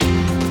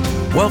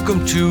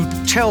Welcome to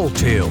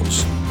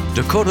Telltales,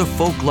 Dakota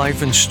Folk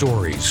Life and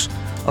Stories,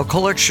 a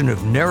collection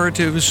of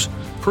narratives,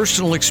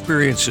 personal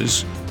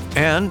experiences,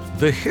 and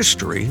the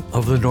history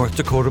of the North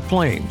Dakota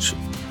Plains.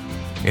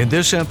 In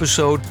this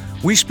episode,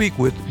 we speak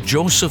with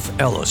Joseph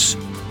Ellis,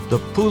 the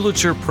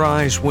Pulitzer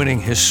Prize-winning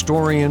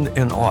historian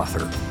and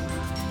author.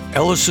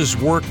 Ellis's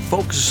work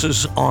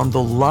focuses on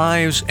the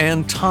lives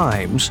and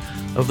times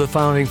of the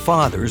founding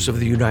fathers of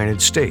the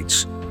United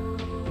States.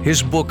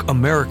 His book,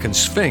 American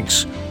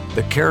Sphinx,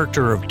 The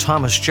Character of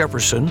Thomas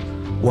Jefferson,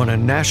 won a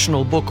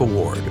National Book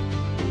Award.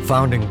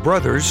 Founding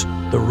Brothers,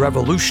 The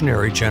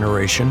Revolutionary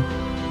Generation,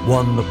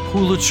 won the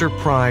Pulitzer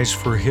Prize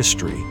for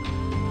History.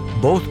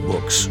 Both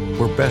books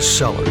were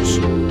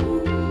bestsellers.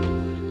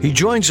 He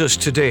joins us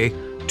today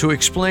to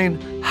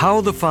explain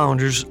how the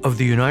founders of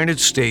the United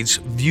States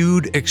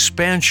viewed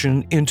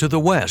expansion into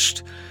the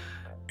West,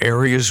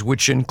 areas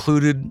which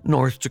included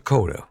North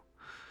Dakota.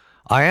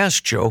 I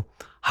asked Joe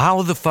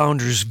how the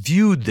founders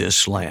viewed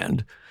this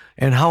land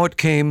and how it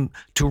came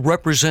to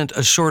represent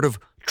a sort of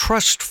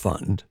trust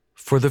fund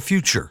for the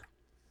future.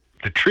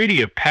 The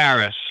Treaty of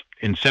Paris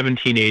in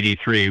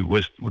 1783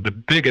 was the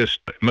biggest,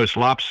 most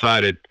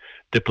lopsided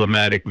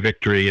diplomatic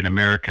victory in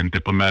American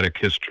diplomatic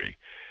history,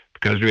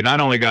 because we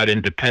not only got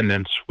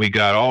independence, we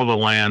got all the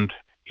land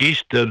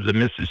east of the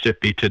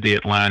Mississippi to the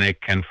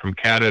Atlantic and from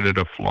Canada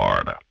to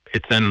Florida.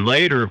 It's then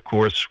later, of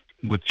course,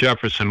 with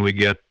Jefferson, we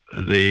get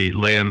the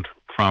land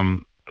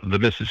from the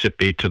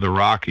Mississippi to the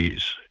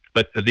Rockies.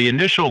 But the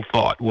initial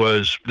thought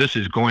was, this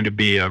is going to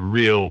be a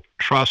real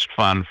trust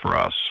fund for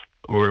us.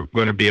 We're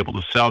going to be able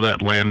to sell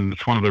that land.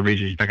 It's one of the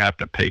reasons you're going to have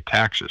to pay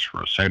taxes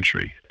for a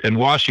century. And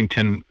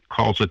Washington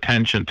calls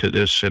attention to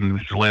this in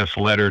his last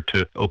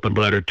open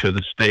letter to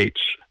the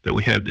states, that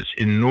we have this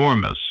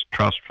enormous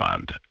trust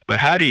fund. But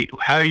how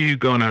are you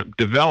going to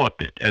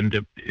develop it? And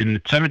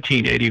in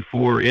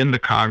 1784, in the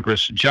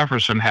Congress,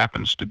 Jefferson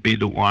happens to be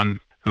the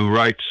one who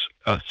writes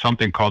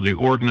something called the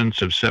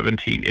Ordinance of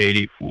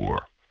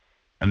 1784.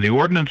 And the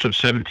Ordinance of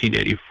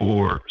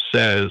 1784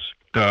 says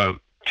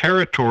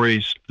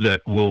territories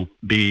that will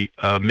be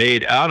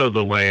made out of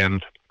the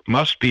land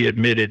must be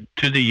admitted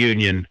to the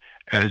Union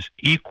as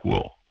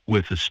equal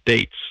with the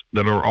states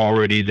that are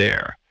already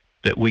there,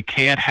 that we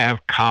can't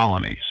have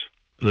colonies,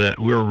 that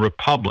we're a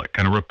republic,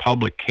 and a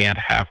republic can't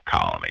have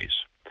colonies.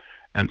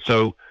 And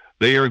so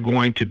they are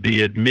going to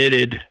be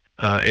admitted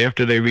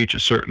after they reach a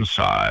certain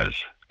size.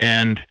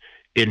 And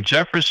in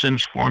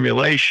Jefferson's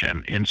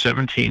formulation in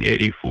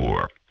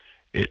 1784,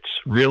 it's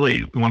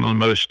really one of the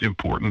most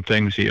important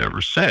things he ever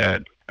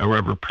said, or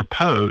ever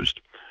proposed,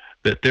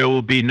 that there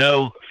will be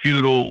no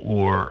feudal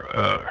or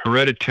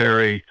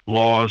hereditary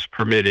laws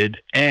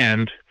permitted,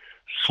 and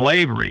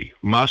slavery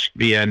must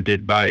be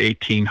ended by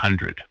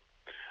 1800.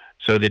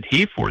 So that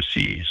he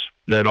foresees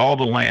that all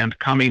the land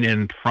coming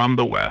in from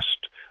the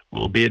West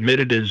will be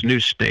admitted as new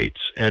states,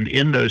 and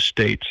in those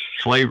states,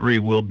 slavery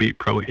will be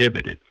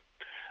prohibited.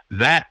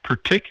 That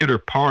particular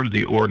part of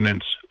the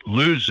ordinance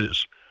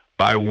loses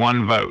by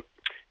one vote.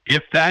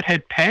 If that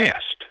had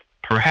passed,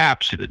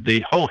 perhaps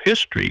the whole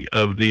history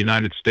of the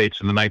United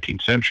States in the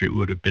 19th century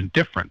would have been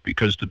different,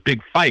 because the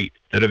big fight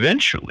that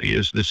eventually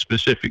is the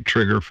specific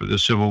trigger for the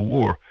Civil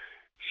War.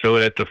 So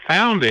at the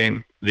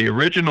founding, the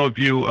original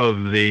view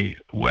of the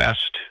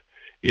West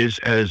is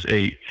as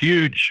a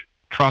huge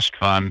trust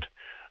fund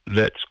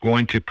that's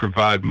going to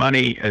provide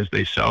money as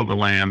they sell the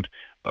land,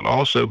 but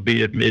also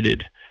be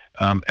admitted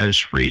as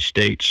free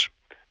states,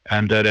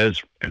 and that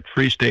as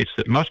free states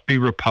that must be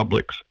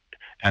republics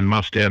and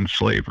must end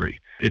slavery.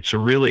 It's a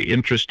really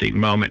interesting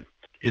moment.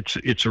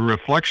 It's a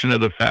reflection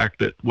of the fact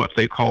that what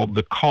they called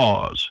the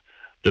cause,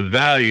 the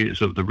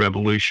values of the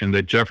revolution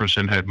that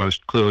Jefferson had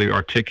most clearly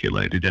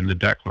articulated in the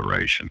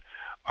Declaration,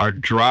 are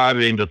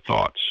driving the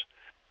thoughts.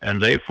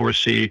 And they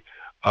foresee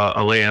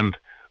a land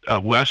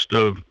west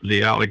of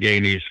the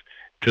Alleghenies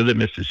to the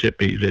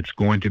Mississippi that's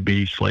going to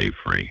be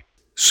slave-free.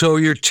 So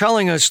you're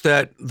telling us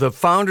that the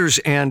founders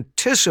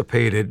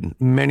anticipated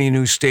many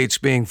new states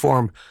being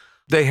formed.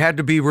 They had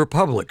to be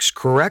republics,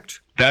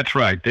 correct? That's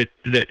right.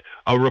 That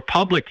a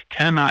republic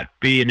cannot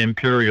be an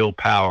imperial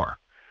power.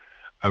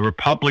 A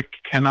republic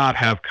cannot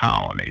have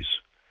colonies.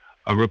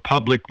 A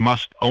republic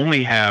must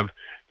only have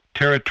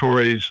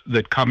territories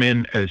that come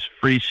in as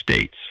free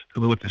states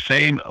with the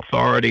same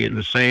authority and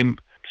the same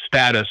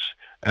status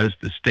as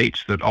the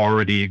states that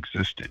already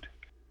existed.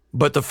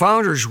 But the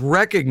founders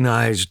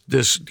recognized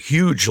this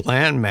huge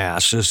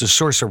landmass as a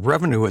source of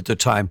revenue at the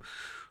time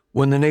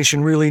when the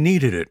nation really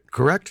needed it,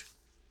 correct?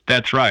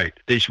 That's right.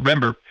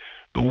 Remember,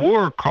 the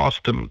war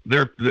cost them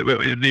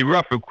the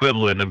rough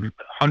equivalent of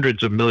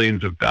hundreds of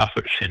millions of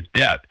dollars in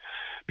debt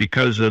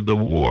because of the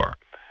war.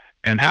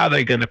 And how are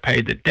they going to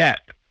pay the debt?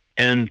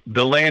 And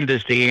the land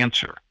is the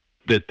answer,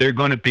 that they're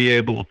going to be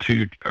able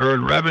to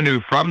earn revenue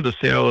from the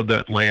sale of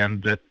that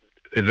land that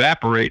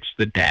evaporates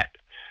the debt,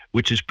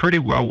 which is pretty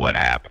well what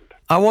happened.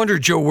 I wonder,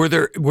 Joe, were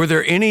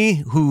there any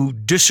who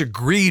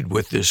disagreed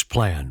with this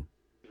plan?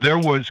 There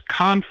was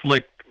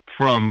conflict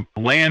from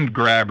land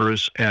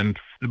grabbers,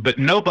 but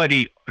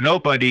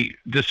nobody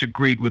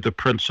disagreed with the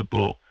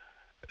principle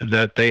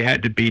that they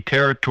had to be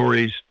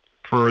territories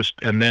first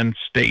and then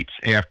states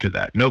after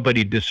that.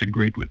 Nobody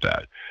disagreed with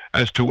that.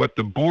 As to what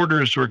the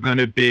borders were going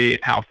to be,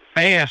 how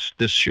fast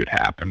this should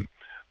happen,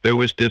 there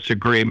was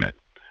disagreement.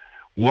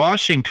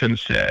 Washington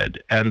said,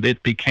 and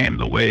it became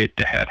the way it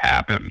had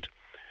happened,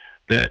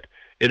 that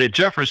in a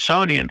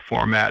Jeffersonian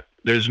format,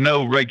 there's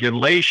no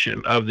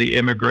regulation of the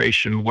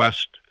immigration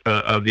west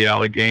of the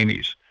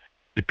Alleghenies.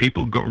 The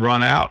people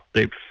run out,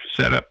 they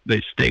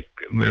stake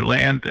their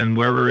land, and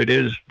wherever it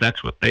is,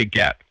 that's what they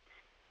get.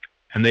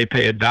 And they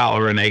pay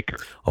 $1 an acre.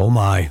 Oh,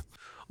 my.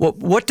 Well,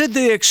 what did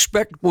they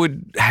expect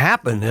would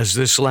happen as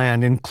this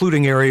land,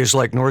 including areas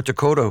like North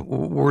Dakota,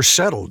 were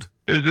settled?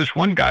 There's this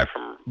one guy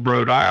from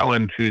Rhode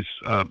Island who's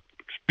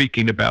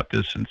speaking about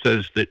this and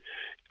says that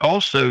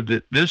also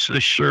that this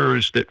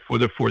assures that for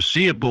the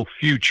foreseeable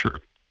future,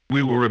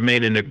 we will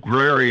remain an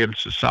agrarian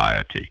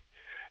society.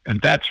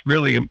 And that's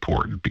really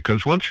important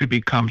because once we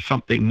become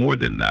something more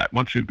than that,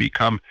 once we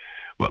become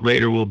what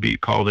later will be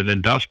called an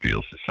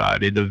industrial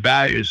society, the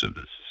values of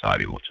the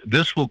society,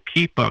 this will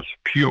keep us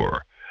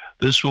pure.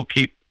 This will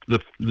keep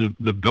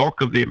the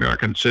bulk of the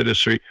American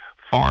citizenry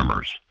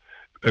farmers,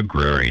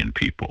 agrarian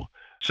people.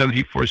 So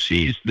he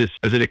foresees this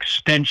as an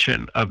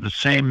extension of the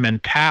same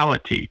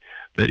mentality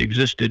that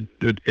existed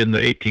in the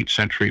 18th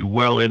century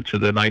well into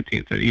the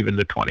 19th and even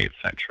the 20th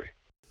century.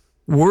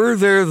 Were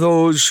there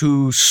those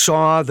who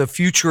saw the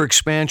future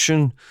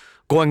expansion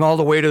going all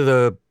the way to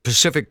the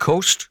Pacific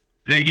coast?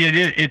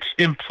 It's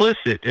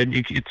implicit, and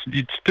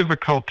it's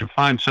difficult to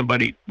find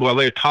somebody. Well,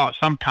 they're taught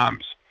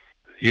sometimes.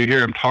 You hear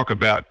them talk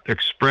about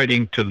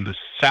spreading to the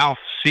South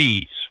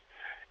Seas,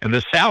 and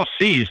the South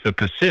Seas, the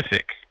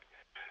Pacific.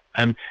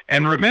 And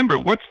remember,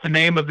 what's the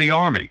name of the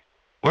army?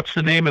 What's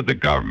the name of the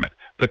government?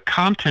 The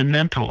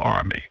Continental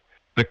Army,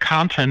 the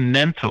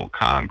Continental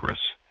Congress.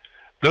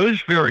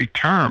 Those very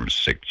terms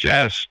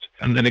suggest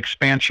an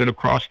expansion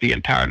across the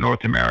entire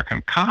North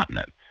American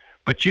continent.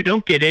 But you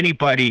don't get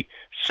anybody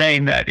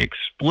saying that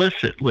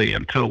explicitly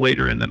until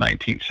later in the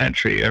 19th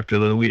century after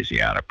the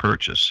Louisiana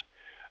Purchase.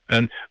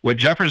 And when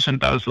Jefferson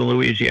does the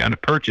Louisiana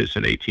Purchase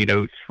in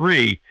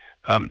 1803,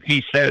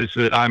 he says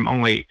that I'm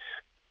only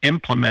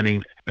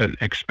implementing an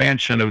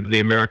expansion of the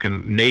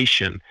American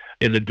nation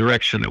in the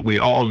direction that we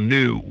all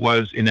knew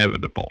was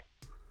inevitable.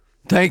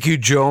 Thank you,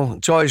 Joe.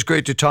 It's always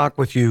great to talk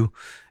with you.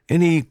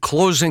 Any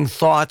closing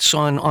thoughts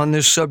on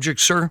this subject,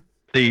 sir?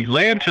 The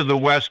land to the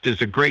west is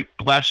a great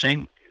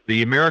blessing.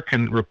 The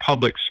American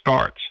Republic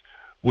starts,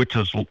 which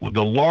is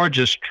the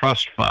largest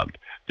trust fund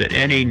that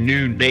any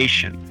new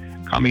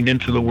nation coming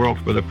into the world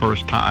for the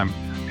first time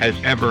has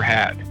ever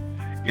had.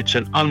 It's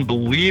an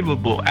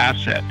unbelievable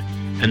asset,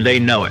 and they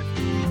know it.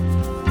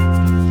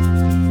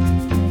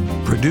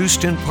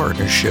 Produced in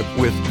partnership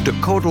with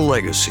Dakota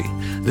Legacy,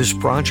 this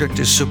project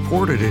is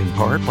supported in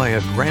part by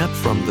a grant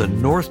from the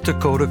North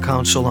Dakota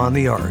Council on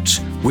the Arts,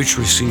 which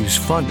receives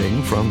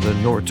funding from the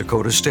North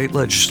Dakota State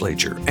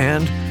Legislature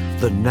and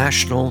the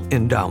National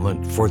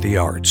Endowment for the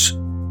Arts.